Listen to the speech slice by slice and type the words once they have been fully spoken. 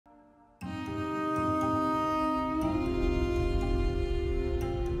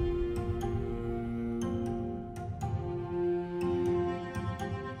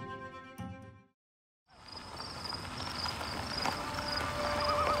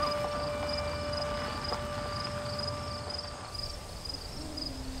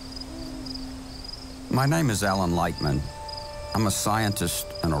My name is Alan Lightman. I'm a scientist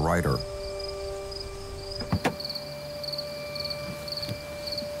and a writer.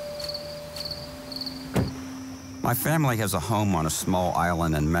 My family has a home on a small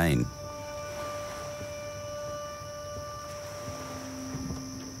island in Maine.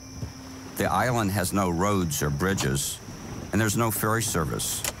 The island has no roads or bridges, and there's no ferry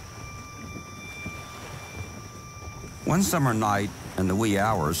service. One summer night, in the wee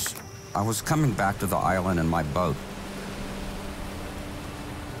hours, I was coming back to the island in my boat.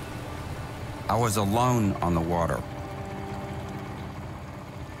 I was alone on the water.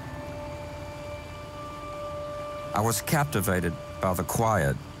 I was captivated by the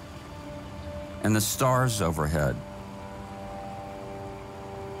quiet and the stars overhead.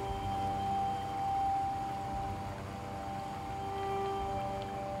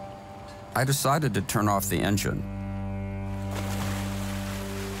 I decided to turn off the engine.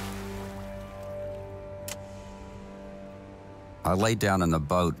 I lay down in the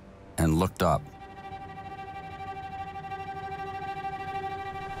boat and looked up.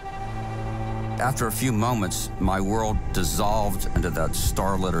 After a few moments, my world dissolved into that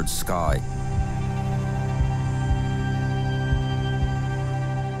star-littered sky.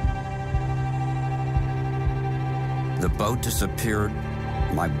 The boat disappeared,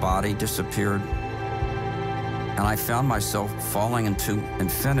 my body disappeared, and I found myself falling into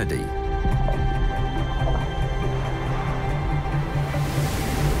infinity.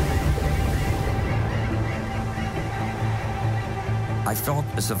 I felt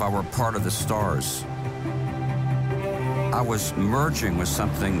as if I were part of the stars. I was merging with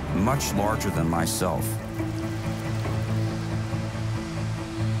something much larger than myself.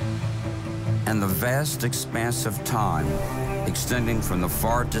 And the vast expanse of time, extending from the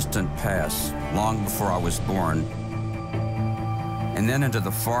far distant past, long before I was born, and then into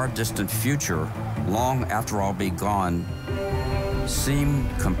the far distant future, long after I'll be gone, seemed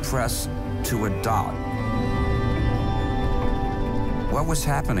compressed to a dot. What was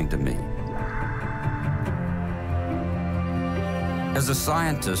happening to me? As a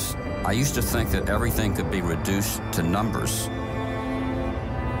scientist, I used to think that everything could be reduced to numbers.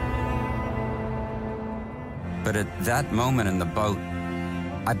 But at that moment in the boat,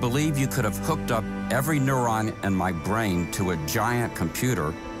 I believe you could have hooked up every neuron in my brain to a giant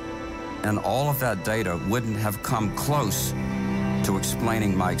computer, and all of that data wouldn't have come close to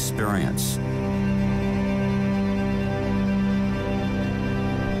explaining my experience.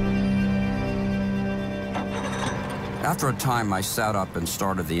 After a time, I sat up and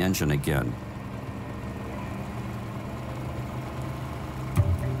started the engine again.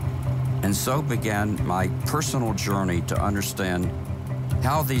 And so began my personal journey to understand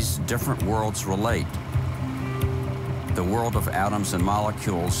how these different worlds relate. The world of atoms and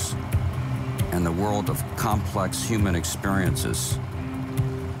molecules, and the world of complex human experiences.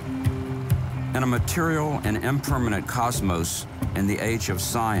 In a material and impermanent cosmos in the age of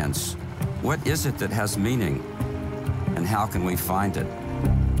science, what is it that has meaning? And how can we find it?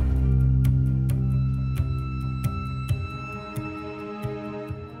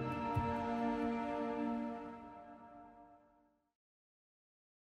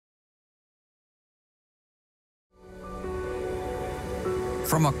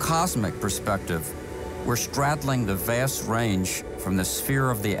 From a cosmic perspective, we're straddling the vast range from the sphere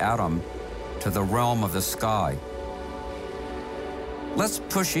of the atom to the realm of the sky. Let's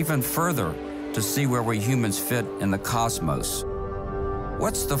push even further to see where we humans fit in the cosmos.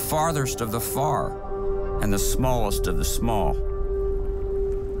 What's the farthest of the far and the smallest of the small?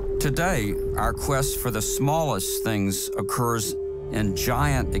 Today, our quest for the smallest things occurs in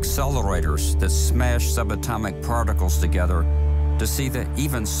giant accelerators that smash subatomic particles together to see the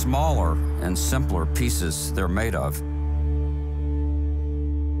even smaller and simpler pieces they're made of.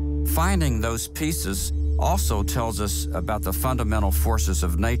 Finding those pieces also tells us about the fundamental forces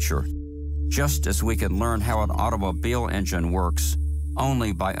of nature, just as we can learn how an automobile engine works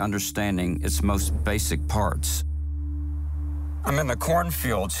only by understanding its most basic parts. I'm in the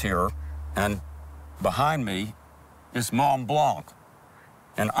cornfields here, and behind me is Mont Blanc.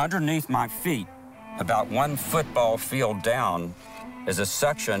 And underneath my feet, about 1 football field down, is a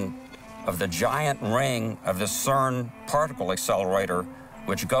section of the giant ring of the CERN particle accelerator,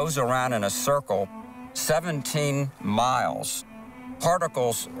 which goes around in a circle 17 miles.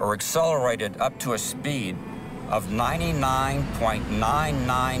 Particles are accelerated up to a speed of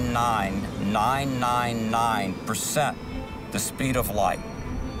 99.999999% the speed of light.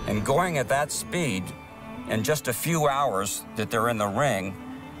 And going at that speed, in just a few hours that they're in the ring,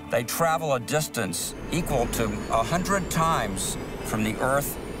 they travel a distance equal to 100 times from the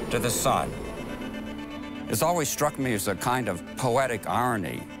Earth to the Sun. It's always struck me as a kind of poetic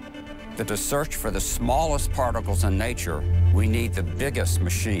irony that to search for the smallest particles in nature, we need the biggest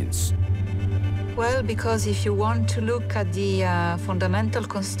machines. Well, because if you want to look at the fundamental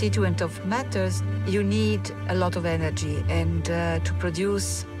constituent of matters, you need a lot of energy. And to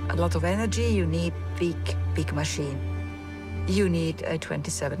produce a lot of energy, you need big machine. You need a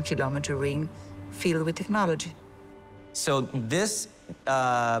 27-kilometer ring filled with technology. So this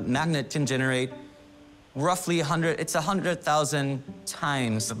magnet can generate roughly 100,000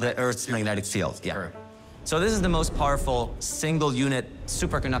 times the Earth's magnetic field. Yeah. So this is the most powerful single unit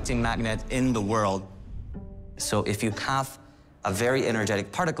superconducting magnet in the world. So if you have a very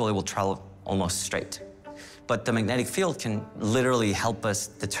energetic particle, it will travel almost straight. But the magnetic field can literally help us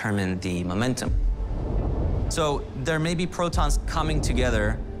determine the momentum. So there may be protons coming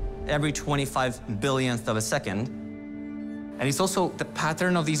together every 25 billionth of a second. And it's also the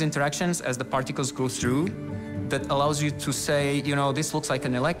pattern of these interactions as the particles go through that allows you to say, you know, this looks like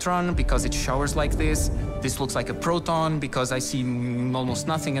an electron because it showers like this. This looks like a proton because I see almost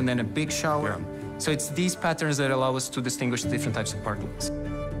nothing and then a big shower. Yeah. So it's these patterns that allow us to distinguish the different types of particles.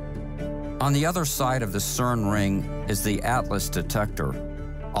 On the other side of the CERN ring is the ATLAS detector,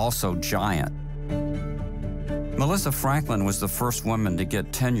 also giant. Melissa Franklin was the first woman to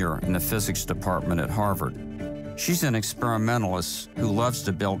get tenure in the physics department at Harvard. She's an experimentalist who loves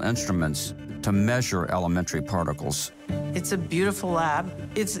to build instruments to measure elementary particles. It's a beautiful lab.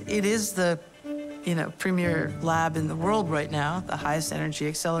 It is the, premier lab in the world right now, the highest energy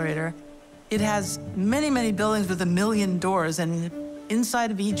accelerator. It has many, many buildings with 1 million doors, and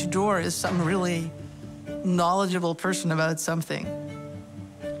inside of each door is some really knowledgeable person about something.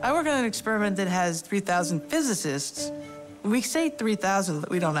 I work on an experiment that has 3,000 physicists. We say 3,000,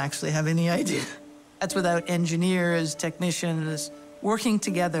 but we don't actually have any idea. That's without engineers, technicians, working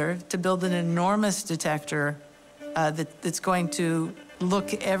together to build an enormous detector that's going to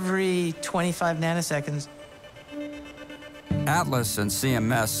look every 25 nanoseconds. ATLAS and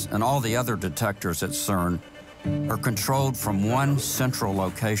CMS and all the other detectors at CERN are controlled from one central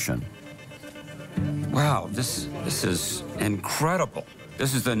location. Wow, this is incredible.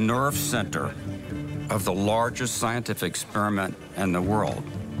 This is the nerve center of the largest scientific experiment in the world,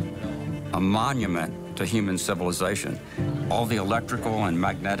 a monument to human civilization. All the electrical and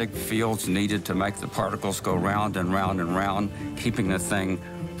magnetic fields needed to make the particles go round and round and round, keeping the thing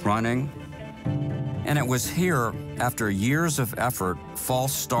running. And it was here, after years of effort,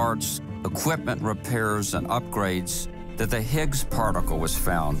 false starts, equipment repairs, and upgrades, that the Higgs particle was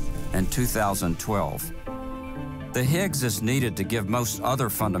found in 2012. The Higgs is needed to give most other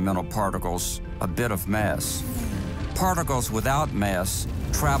fundamental particles a bit of mass. Particles without mass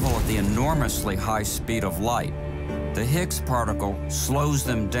travel at the enormously high speed of light. The Higgs particle slows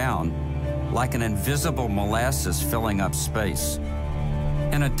them down like an invisible molasses filling up space.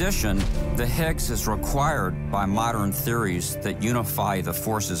 In addition, the Higgs is required by modern theories that unify the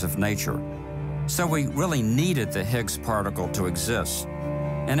forces of nature. So we really needed the Higgs particle to exist.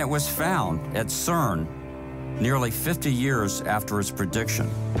 And it was found at CERN nearly 50 years after its prediction.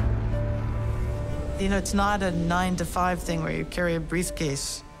 It's not a 9-to-5 thing where you carry a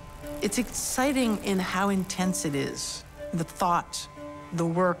briefcase. It's exciting in how intense it is. The thought, the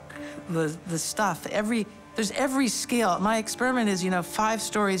work, the stuff, there's every scale. My experiment is, 5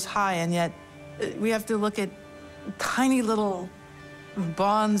 stories high, and yet we have to look at tiny little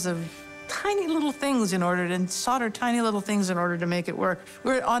bonds of tiny little things in order to solder tiny little things in order to make it work.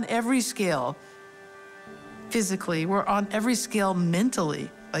 We're on every scale physically. We're on every scale mentally.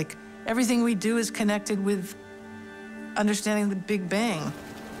 Like, everything we do is connected with understanding the Big Bang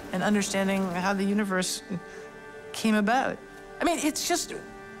and understanding how the universe came about. I mean, it's just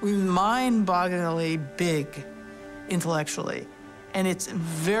mind-bogglingly big intellectually, and it's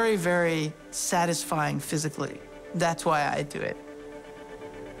very, very satisfying physically. That's why I do it.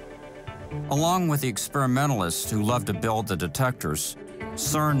 Along with the experimentalists who love to build the detectors,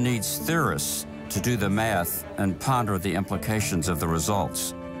 CERN needs theorists to do the math and ponder the implications of the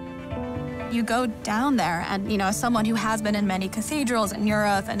results. You go down there and, as someone who has been in many cathedrals in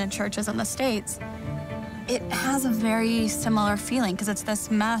Europe and in churches in the States, it has a very similar feeling because it's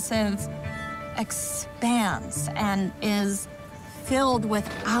this massive expanse and is filled with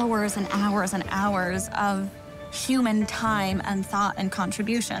hours and hours and hours of human time and thought and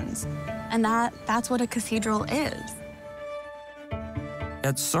contributions. And that's what a cathedral is.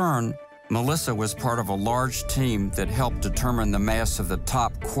 At CERN, Melissa was part of a large team that helped determine the mass of the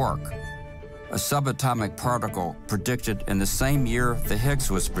top quark, a subatomic particle predicted in the same year the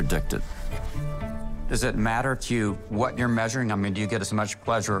Higgs was predicted. Does it matter to you what you're measuring? I mean, do you get as much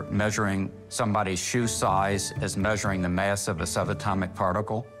pleasure measuring somebody's shoe size as measuring the mass of a subatomic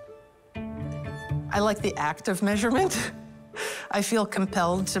particle? I like the act of measurement. I feel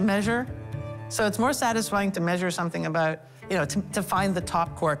compelled to measure. So it's more satisfying to measure something about, you know, to find the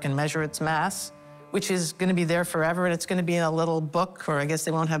top quark and measure its mass, which is going to be there forever, and it's going to be in a little book, or I guess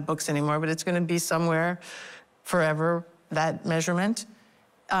they won't have books anymore, but it's going to be somewhere forever, that measurement.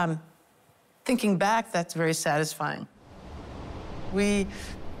 Thinking back, that's very satisfying. We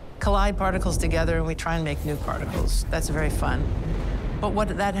collide particles together and we try and make new particles. That's very fun. But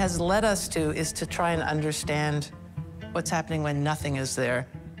what that has led us to is to try and understand what's happening when nothing is there.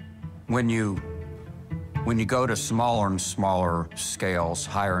 When you go to smaller and smaller scales,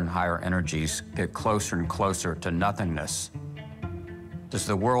 higher and higher energies, get closer and closer to nothingness, does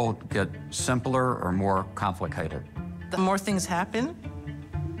the world get simpler or more complicated? The more things happen,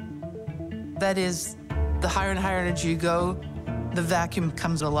 that is, the higher and higher energy you go, the vacuum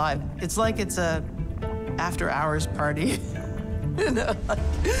comes alive. It's like it's a after-hours party. You know, like,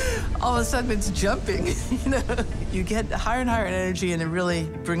 all of a sudden it's jumping. You know, you get higher and higher energy, and it really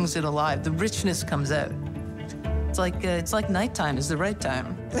brings it alive. The richness comes out. It's like nighttime is the right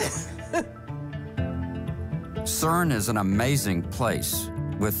time. CERN is an amazing place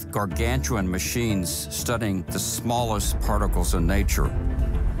with gargantuan machines studying the smallest particles in nature.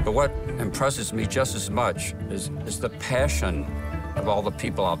 But what impresses me just as much is the passion of all the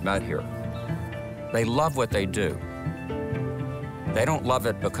people I've met here. They love what they do. They don't love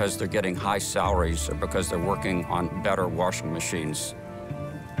it because they're getting high salaries or because they're working on better washing machines.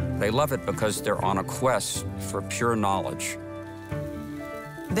 They love it because they're on a quest for pure knowledge.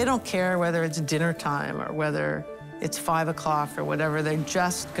 They don't care whether it's dinner time or whether it's 5 o'clock or whatever. They're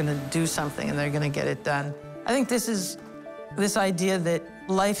just going to do something, and they're going to get it done. I think this idea that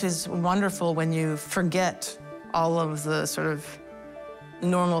life is wonderful when you forget all of the sort of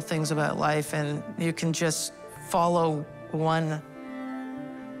normal things about life, and you can just follow one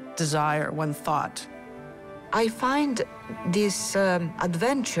desire, one thought. I find this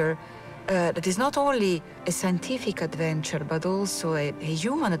adventure that is not only a scientific adventure, but also a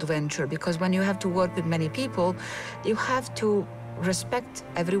human adventure, because when you have to work with many people, you have to respect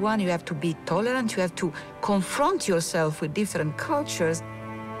everyone, you have to be tolerant, you have to confront yourself with different cultures.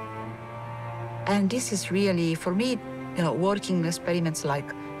 And this is really, for me, you know, working in experiments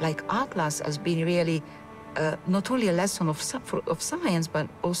like Atlas has been really not only a lesson of science, but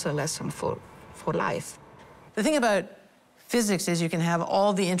also a lesson for life. The thing about physics is you can have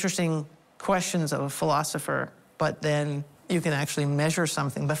all the interesting questions of a philosopher, but then you can actually measure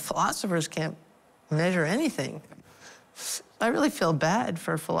something. But philosophers can't measure anything. I really feel bad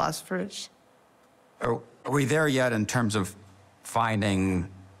for philosophers. Are we there yet in terms of finding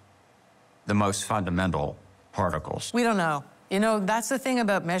the most fundamental particles? We don't know. You know, that's the thing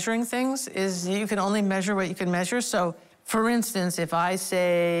about measuring things, is you can only measure what you can measure. So, for instance, if I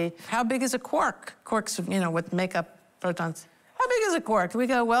say, how big is a quark? Quarks, you know, what make up protons. How big is a quark? We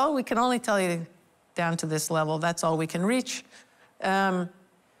go, well, we can only tell you down to this level. That's all we can reach.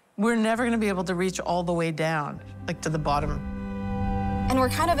 We're never going to be able to reach all the way down, like to the bottom. And we're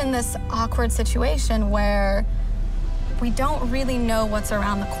kind of in this awkward situation where we don't really know what's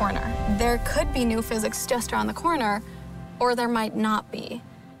around the corner. There could be new physics just around the corner, or there might not be.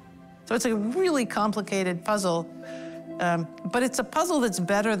 So it's a really complicated puzzle, but it's a puzzle that's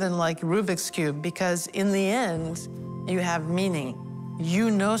better than like Rubik's Cube, because in the end, you have meaning. You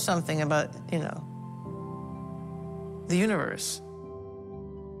know something about, you know, the universe.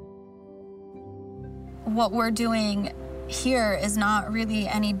 What we're doing here is not really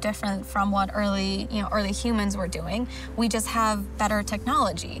any different from what early humans were doing. We just have better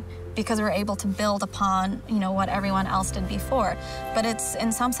technology because we're able to build upon, you know, what everyone else did before. But it's,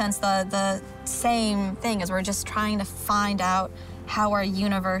 in some sense, the same thing, as we're just trying to find out how our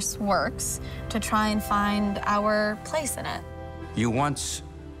universe works, to try and find our place in it. You once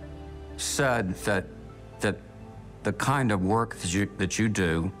said that the kind of work that you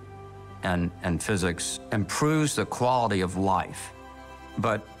do and physics improves the quality of life.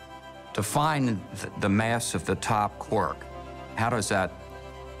 But to find the mass of the top quark, how does that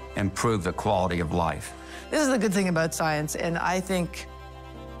improve the quality of life? This is the good thing about science, and I think,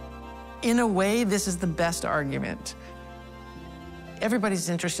 in a way, this is the best argument. Everybody's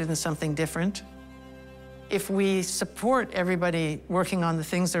interested in something different. If we support everybody working on the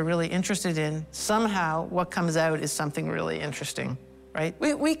things they're really interested in, somehow what comes out is something really interesting, right?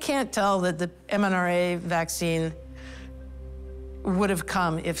 We can't tell that the mRNA vaccine would have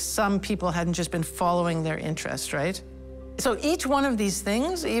come if some people hadn't just been following their interest, right? So each one of these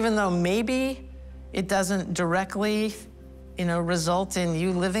things, even though maybe It doesn't directly, result in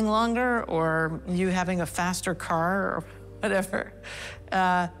you living longer or you having a faster car or whatever.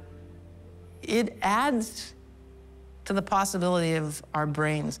 It adds to the possibility of our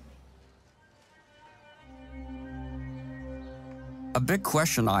brains. A big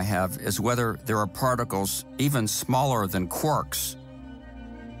question I have is whether there are particles even smaller than quarks.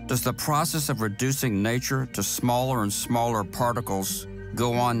 Does the process of reducing nature to smaller and smaller particles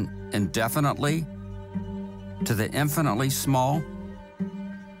go on indefinitely, to the infinitely small?